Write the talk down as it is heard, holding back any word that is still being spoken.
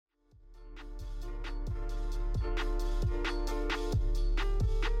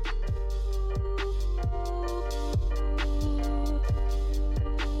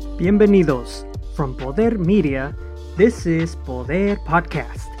Bienvenidos. From Poder Media, this is Poder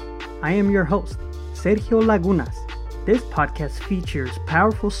Podcast. I am your host, Sergio Lagunas. This podcast features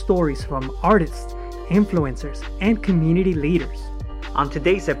powerful stories from artists, influencers, and community leaders. On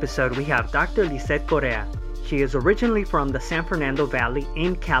today's episode, we have Dr. Lisette Correa. She is originally from the San Fernando Valley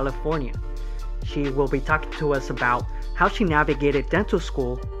in California. She will be talking to us about how she navigated dental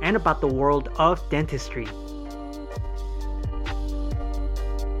school and about the world of dentistry.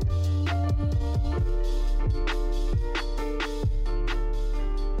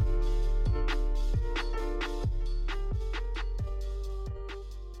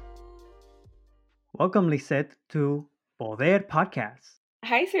 Welcome, Lisette, to Poder Podcast.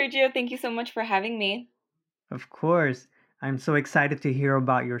 Hi, Sergio. Thank you so much for having me. Of course, I'm so excited to hear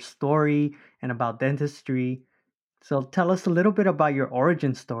about your story and about dentistry. So tell us a little bit about your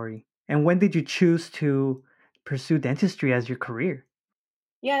origin story and when did you choose to pursue dentistry as your career?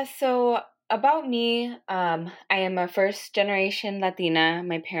 Yeah, so about me, I am a first generation Latina.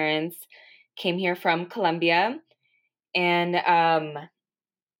 My parents came here from Colombia, and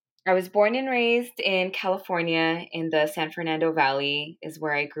I was born and raised in California in the San Fernando Valley, is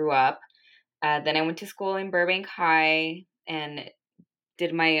where I grew up. Then I went to school in Burbank High and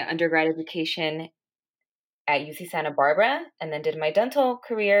did my undergrad education at UC Santa Barbara, and then did my dental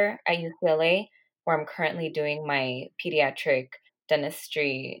career at UCLA, where I'm currently doing my pediatric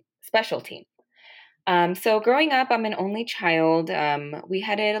dentistry specialty. So growing up, I'm an only child. We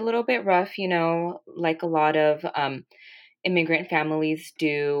had it a little bit rough, like a lot of immigrant families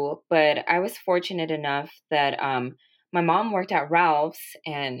do. But I was fortunate enough that my mom worked at Ralph's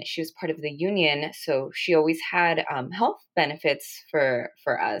and she was part of the union. So she always had health benefits for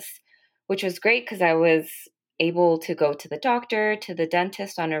us, which was great because I was able to go to the doctor, to the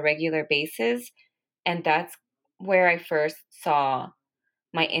dentist on a regular basis. And that's where I first saw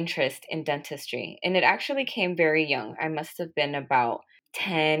my interest in dentistry. And it actually came very young. I must have been about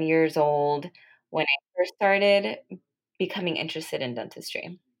 10 years old when I first started becoming interested in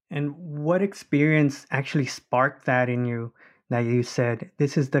dentistry. And what experience actually sparked that in you that you said,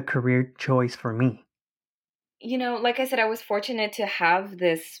 this is the career choice for me? Like I said, I was fortunate to have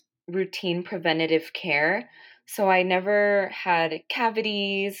this routine preventative care. So I never had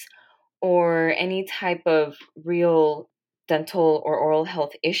cavities or any type of real dental or oral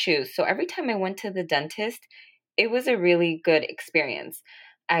health issues. So every time I went to the dentist, it was a really good experience.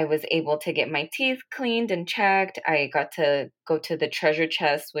 I was able to get my teeth cleaned and checked. I got to go to the treasure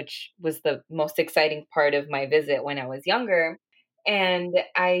chest, which was the most exciting part of my visit when I was younger. And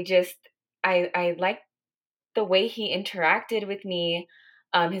I liked the way he interacted with me.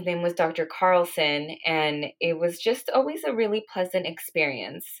 His name was Dr. Carlson, and it was just always a really pleasant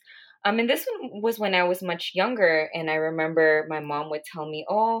experience. And this one was when I was much younger, and I remember my mom would tell me,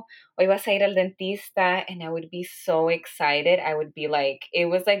 "Oh, hoy vas a ir al dentista," and I would be so excited. I would be like, it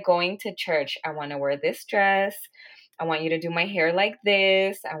was like going to church. I want to wear this dress. I want you to do my hair like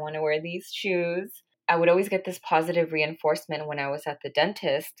this. I want to wear these shoes. I would always get this positive reinforcement when I was at the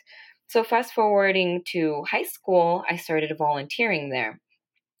dentist. So, fast forwarding to high school, I started volunteering there.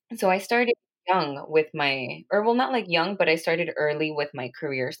 So, I started young with or well, not like young, but I started early with my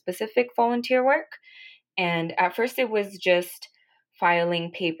career specific volunteer work. And at first, it was just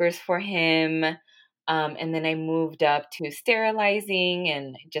filing papers for him. And then I moved up to sterilizing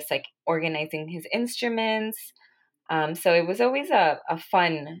and just like organizing his instruments. So it was always a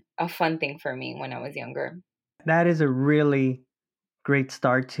fun thing for me when I was younger. That is a really great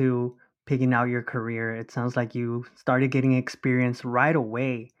start to picking out your career. It sounds like you started getting experience right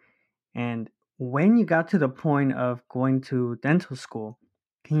away. And when you got to the point of going to dental school,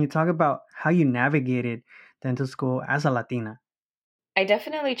 can you talk about how you navigated dental school as a Latina? I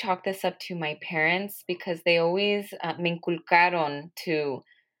definitely chalk this up to my parents because they always me inculcaron to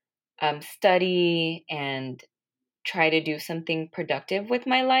study and try to do something productive with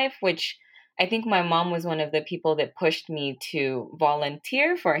my life, which I think my mom was one of the people that pushed me to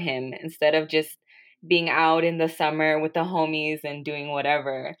volunteer for him instead of just being out in the summer with the homies and doing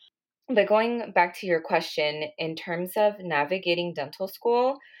whatever. But going back to your question, in terms of navigating dental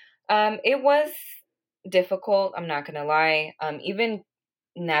school, it was difficult. I'm not going to lie. Even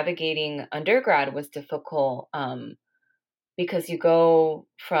navigating undergrad was difficult because you go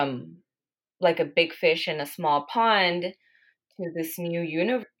from like a big fish in a small pond to this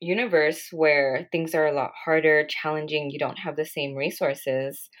new universe where things are a lot harder, challenging. You don't have the same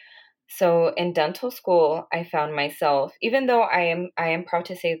resources. So in dental school, I found myself, even though I am proud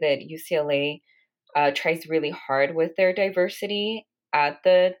to say that UCLA tries really hard with their diversity at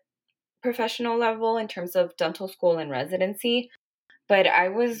the professional level in terms of dental school and residency. But I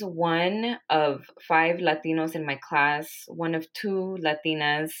was one of five Latinos in my class, one of two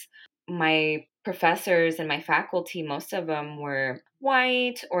Latinas. My professors and my faculty, most of them were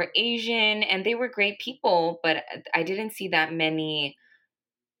white or Asian, and they were great people, but I didn't see that many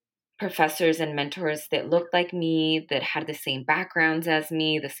professors and mentors that looked like me, that had the same backgrounds as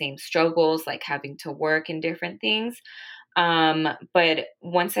me, the same struggles, like having to work and different things. But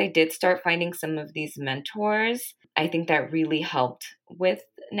once I did start finding some of these mentors, I think that really helped with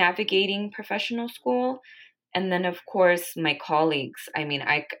navigating professional school. And then, of course, my colleagues. I mean,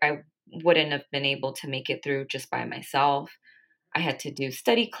 I wouldn't have been able to make it through just by myself. I had to do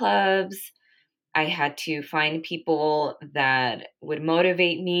study clubs. I had to find people that would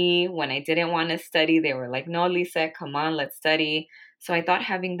motivate me when I didn't want to study. They were like, no, Lisa, come on, let's study. So I thought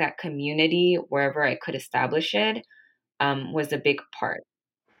having that community wherever I could establish it was a big part.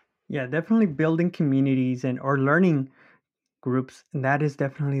 Yeah, definitely building communities and or learning groups. That is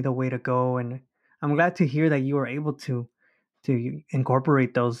definitely the way to go. And I'm glad to hear that you were able to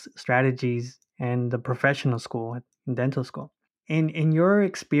incorporate those strategies in the professional school, in dental school. In your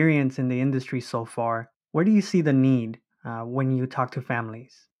experience in the industry so far, where do you see the need when you talk to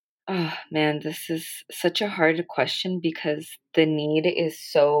families? Oh man, this is such a hard question because the need is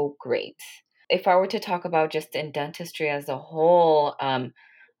so great. If I were to talk about just in dentistry as a whole, a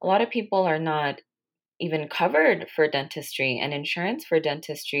lot of people are not even covered for dentistry, and insurance for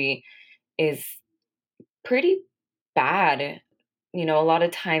dentistry is pretty bad. You know, a lot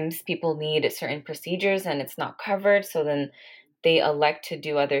of times people need certain procedures and it's not covered, so then they elect to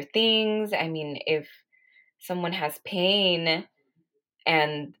do other things. I mean, if someone has pain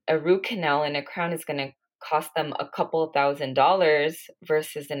and a root canal and a crown is going to cost them a couple $1,000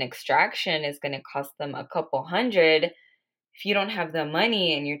 versus an extraction is going to cost them a couple hundred. If you don't have the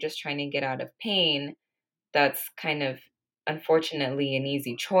money and you're just trying to get out of pain, that's kind of unfortunately an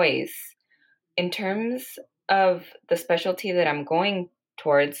easy choice. In terms of the specialty that I'm going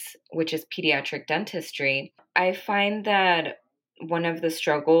towards, which is pediatric dentistry, I find that one of the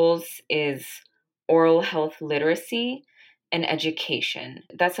struggles is oral health literacy and education.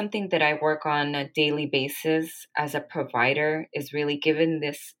 That's something that I work on a daily basis as a provider, is really giving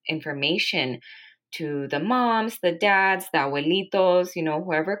this information to the moms, the dads, the abuelitos, you know,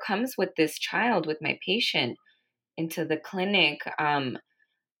 whoever comes with this child, with my patient into the clinic.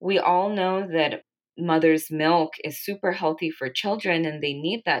 We all know that mother's milk is super healthy for children and they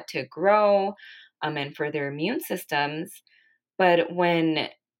need that to grow and for their immune systems. But when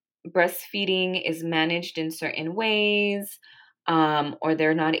breastfeeding is managed in certain ways, or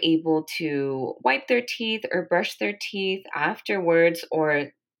they're not able to wipe their teeth or brush their teeth afterwards, or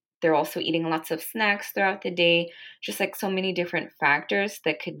they're also eating lots of snacks throughout the day, just like so many different factors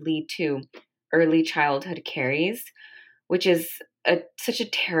that could lead to early childhood caries, which is such a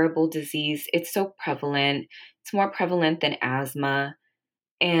terrible disease. It's so prevalent. It's more prevalent than asthma.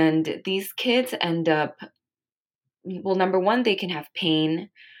 And these kids end up, well, number one, they can have pain,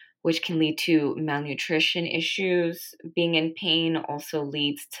 which can lead to malnutrition issues. Being in pain also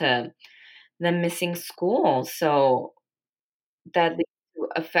leads to them missing school. So that leads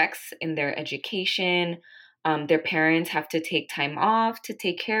to effects in their education. Their parents have to take time off to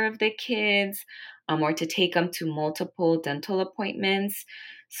take care of the kids, or to take them to multiple dental appointments.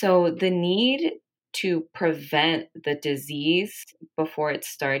 So the need to prevent the disease before it's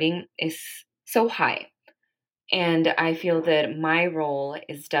starting is so high. And I feel that my role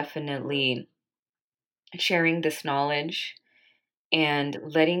is definitely sharing this knowledge and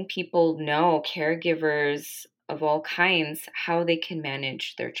letting people know, caregivers of all kinds, how they can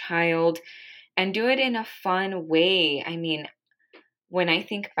manage their child and do it in a fun way. I mean, when I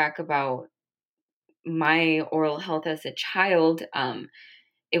think back about my oral health as a child,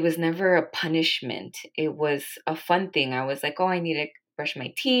 it was never a punishment. It was a fun thing. I was like, oh, I need to brush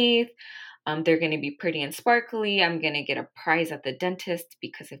my teeth. They're going to be pretty and sparkly. I'm going to get a prize at the dentist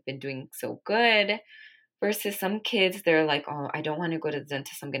because I've been doing so good. Versus some kids, they're like, oh, I don't want to go to the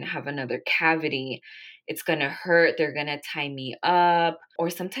dentist. I'm going to have another cavity. It's going to hurt. They're going to tie me up. Or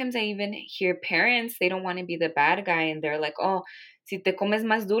sometimes I even hear parents, they don't want to be the bad guy. And they're like, oh, si te comes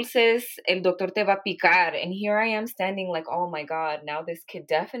más dulces, el doctor te va a picar. And here I am standing like, oh my God, now this kid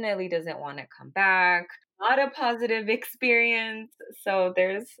definitely doesn't want to come back. Not a positive experience. So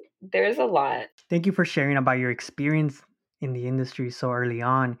there's a lot. Thank you for sharing about your experience in the industry so early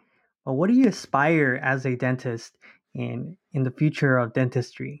on. But what do you aspire as a dentist in the future of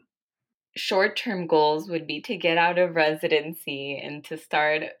dentistry? Short-term goals would be to get out of residency and to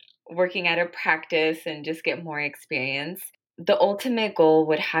start working at a practice and just get more experience. The ultimate goal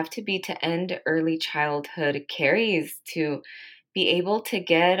would have to be to end early childhood caries, to be able to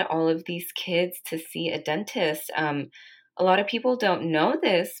get all of these kids to see a dentist. A lot of people don't know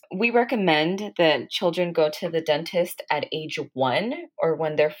this. We recommend that children go to the dentist at age 1 or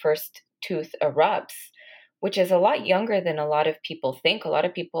when their first tooth erupts, which is a lot younger than a lot of people think. A lot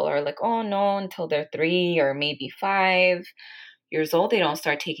of people are like, oh no, until they're 3 or maybe 5 years old, they don't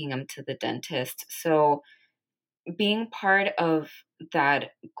start taking them to the dentist. So being part of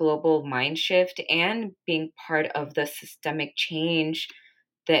that global mind shift and being part of the systemic change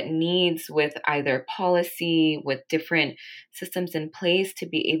that needs with either policy, with different systems in place to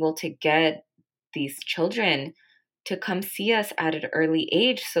be able to get these children to come see us at an early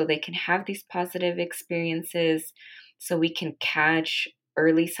age so they can have these positive experiences, so we can catch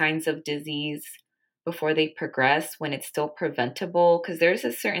early signs of disease before they progress when it's still preventable. Because there's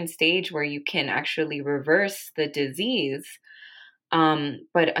a certain stage where you can actually reverse the disease.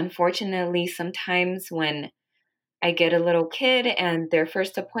 But unfortunately, sometimes when I get a little kid and their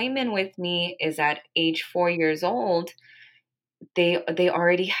first appointment with me is at age 4 years old, they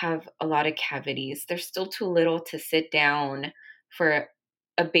already have a lot of cavities. They're still too little to sit down for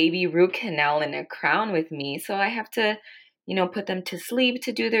a baby root canal and a crown with me. So I have to, put them to sleep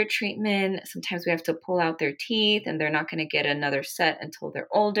to do their treatment. Sometimes we have to pull out their teeth and they're not going to get another set until they're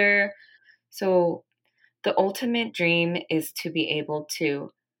older. So the ultimate dream is to be able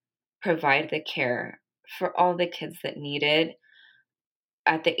to provide the care for all the kids that need it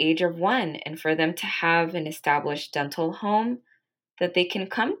at the age of 1 and for them to have an established dental home that they can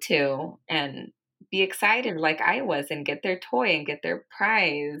come to and be excited like I was and get their toy and get their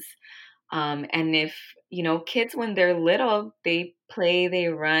prize. And if, kids, when they're little, they play, they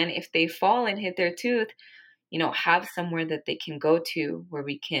run. If they fall and hit their tooth, have somewhere that they can go to where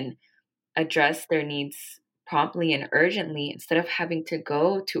we can address their needs promptly and urgently instead of having to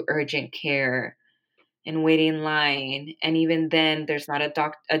go to urgent care and wait in line. And even then, there's not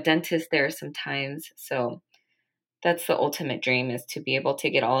a dentist there sometimes. So that's the ultimate dream, is to be able to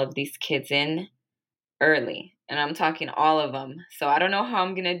get all of these kids in early. And I'm talking all of them. So I don't know how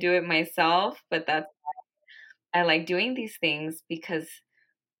I'm going to do it myself, but I like doing these things because,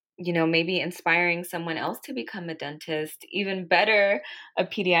 maybe inspiring someone else to become a dentist, even better, a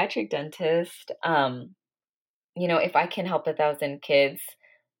pediatric dentist. If I can help 1,000 kids,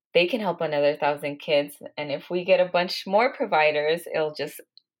 they can help another 1,000 kids. And if we get a bunch more providers, it'll just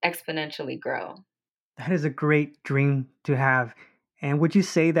exponentially grow. That is a great dream to have. And would you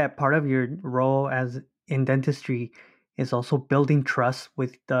say that part of your role as in dentistry is also building trust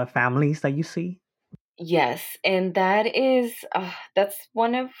with the families that you see? Yes, and that's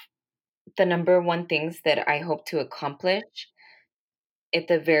one of the number one things that I hope to accomplish at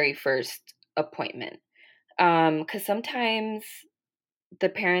the very first appointment. Because sometimes the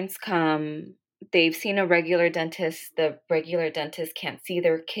parents come, they've seen a regular dentist, the regular dentist can't see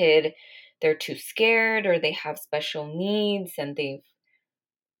their kid, they're too scared, or they have special needs and they've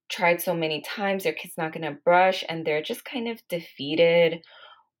tried so many times, their kid's not going to brush, and they're just kind of defeated,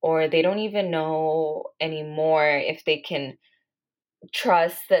 or they don't even know anymore if they can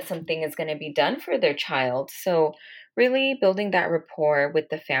trust that something is going to be done for their child. So, really building that rapport with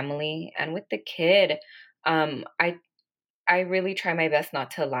the family and with the kid. I really try my best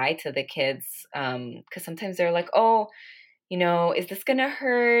not to lie to the kids, because sometimes they're like, "Oh, is this gonna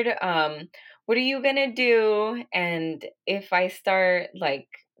hurt? What are you gonna do?" And if I start like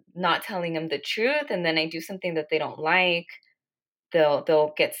not telling them the truth, and then I do something that they don't like,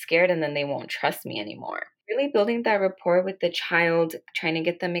 they'll get scared and then they won't trust me anymore. Really building that rapport with the child, trying to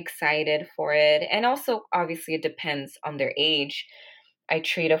get them excited for it. And also obviously it depends on their age. I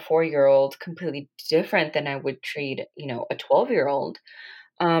treat a 4-year-old completely different than I would treat, a 12-year-old.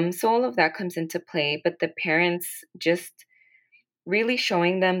 So all of that comes into play, but the parents just really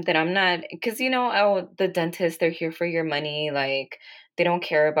showing them that I'm not, because oh, the dentist, they're here for your money, like they don't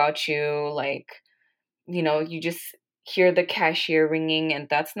care about you, like you just hear the cashier ringing, and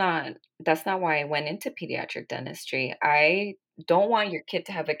that's not why I went into pediatric dentistry. I don't want your kid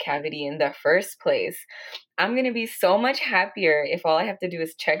to have a cavity in the first place. I'm going to be so much happier if all I have to do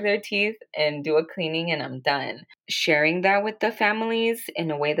is check their teeth and do a cleaning and I'm done. Sharing that with the families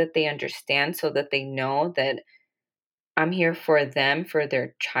in a way that they understand, so that they know that I'm here for them, for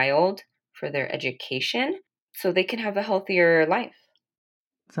their child, for their education, so they can have a healthier life.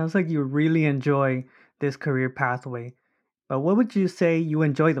 Sounds like you really enjoy this career pathway, but what would you say you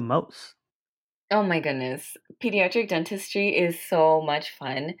enjoy the most? Oh my goodness. Pediatric dentistry is so much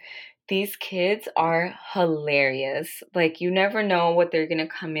fun. These kids are hilarious. Like, you never know what they're going to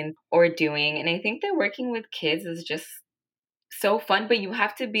come in or doing. And I think that working with kids is just so fun, but you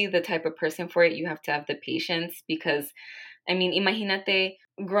have to be the type of person for it. You have to have the patience because, I mean, imagínate,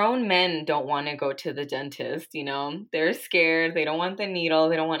 grown men don't want to go to the dentist, you know? They're scared, they don't want the needle,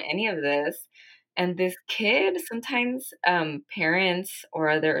 they don't want any of this. And this kid, sometimes parents or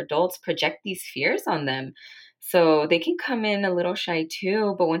other adults project these fears on them. So they can come in a little shy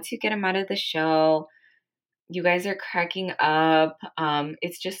too, but once you get them out of the shell, you guys are cracking up.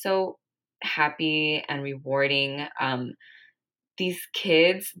 It's just so happy and rewarding. These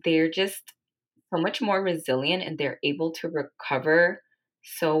kids, they're just so much more resilient and they're able to recover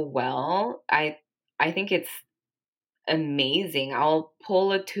so well. I think it's amazing. I'll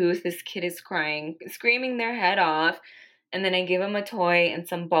pull a tooth, this kid is crying, screaming their head off, and then I give him a toy and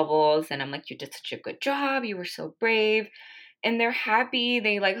some bubbles and I'm like, "You did such a good job. You were so brave." And they're happy.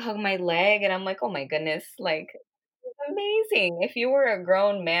 They like hug my leg and I'm like, "Oh my goodness, like it's amazing. If you were a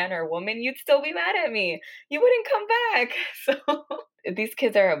grown man or woman, you'd still be mad at me. You wouldn't come back." So these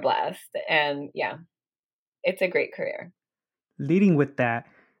kids are a blast and yeah, it's a great career. Leading with that,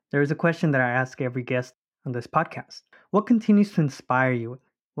 there is a question that I ask every guest on this podcast. What continues to inspire you?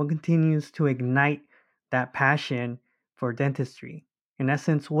 What continues to ignite that passion for dentistry? In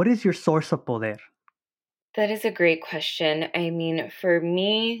essence, what is your source of poder? That is a great question. I mean, for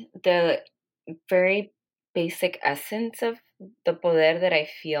me, the very basic essence of the poder that I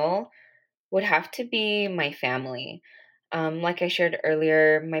feel would have to be my family. Like I shared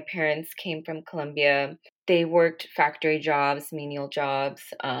earlier, my parents came from Colombia. They worked factory jobs, menial jobs.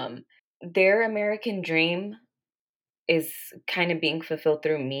 Their American dream is kind of being fulfilled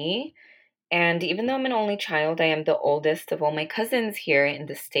through me. And even though I'm an only child, I am the oldest of all my cousins here in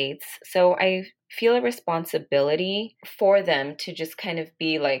the States. So I feel a responsibility for them to just kind of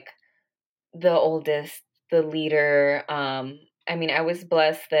be like the oldest, the leader. I mean, I was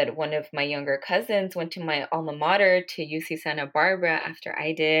blessed that one of my younger cousins went to my alma mater to UC Santa Barbara after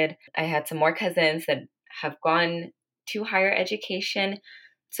I did. I had some more cousins that have gone to higher education.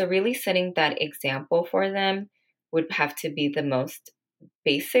 So, really setting that example for them would have to be the most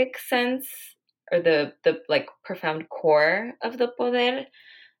basic sense or the like profound core of the poder.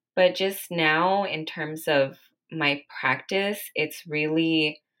 But just now, in terms of my practice, it's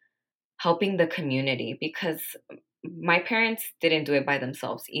really helping the community because my parents didn't do it by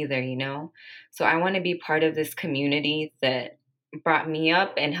themselves either, you know? So I want to be part of this community that brought me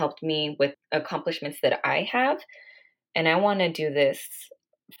up and helped me with accomplishments that I have. And I want to do this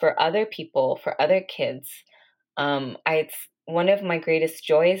for other people, for other kids. It's one of my greatest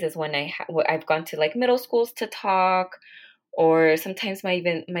joys is when I've gone to like middle schools to talk, or sometimes my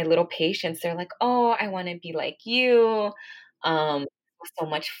little patients, they're like, "Oh, I want to be like you. It was so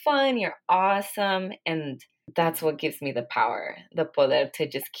much fun. You're awesome." And that's what gives me the power, the poder to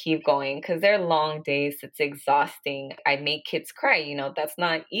just keep going because they're long days. It's exhausting. I make kids cry. You know, that's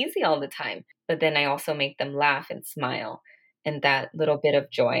not easy all the time. But then I also make them laugh and smile. And that little bit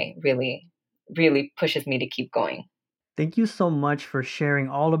of joy really, really pushes me to keep going. Thank you so much for sharing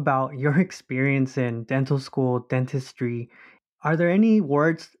all about your experience in dental school, dentistry. Are there any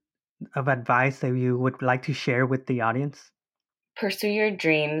words of advice that you would like to share with the audience? Pursue your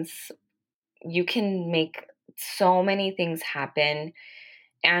dreams. You can make so many things happen.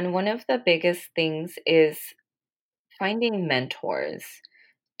 And one of the biggest things is finding mentors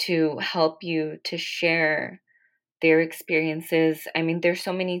to help you to share their experiences. I mean, there's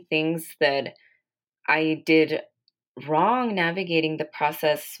so many things that I did wrong navigating the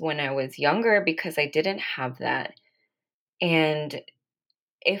process when I was younger because I didn't have that. And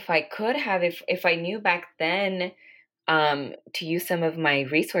if I could have, if I knew back then to use some of my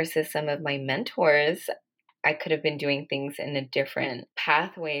resources, some of my mentors, I could have been doing things in a different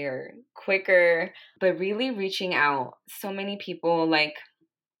pathway or quicker, but really reaching out. So many people, like,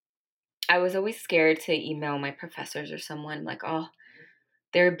 I was always scared to email my professors or someone, like, oh,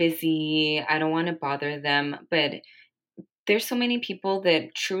 they're busy. I don't want to bother them. But there's so many people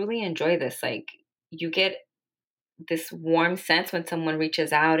that truly enjoy this. Like, you get this warm sense when someone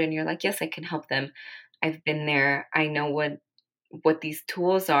reaches out and you're like, yes, I can help them. I've been there. I know what these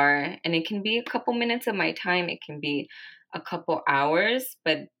tools are, and it can be a couple minutes of my time, it can be a couple hours,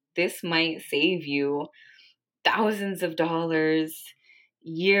 but this might save you thousands of dollars,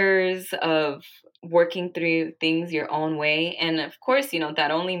 years of working through things your own way. And of course, you know,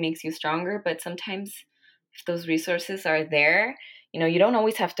 that only makes you stronger, but sometimes if those resources are there, you know, you don't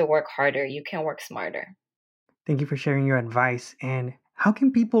always have to work harder, you can work smarter. Thank you for sharing your advice. And how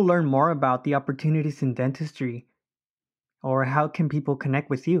can people learn more about the opportunities in dentistry? Or how can people connect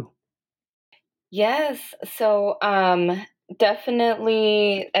with you? Yes. So,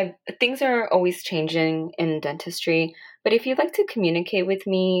 definitely, things are always changing in dentistry. But if you'd like to communicate with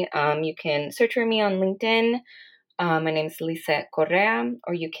me, you can search for me on LinkedIn. My name is Lisette Correa,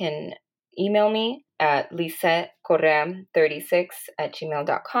 or you can email me at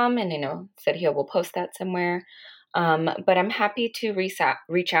lisettecorrea36@gmail.com, and I know Sergio will post that somewhere. But I'm happy to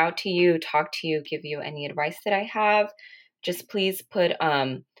reach out to you, talk to you, give you any advice that I have. Just please put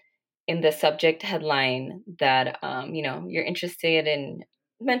in the subject headline that you're interested in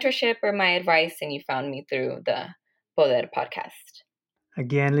mentorship or my advice, and you found me through the Poder podcast.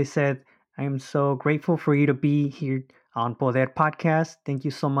 Again, Lisette, I am so grateful for you to be here on Poder Podcast. Thank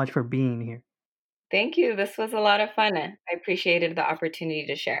you so much for being here. Thank you. This was a lot of fun. I appreciated the opportunity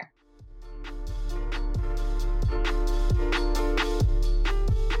to share.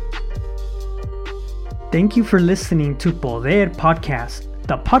 Thank you for listening to Poder Podcast,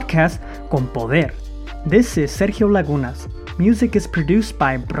 the podcast con poder. This is Sergio Lagunas. Music is produced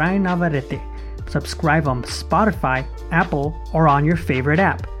by Brian Navarrete. Subscribe on Spotify, Apple, or on your favorite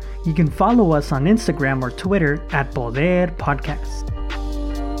app. You can follow us on Instagram or Twitter at Poder Podcast.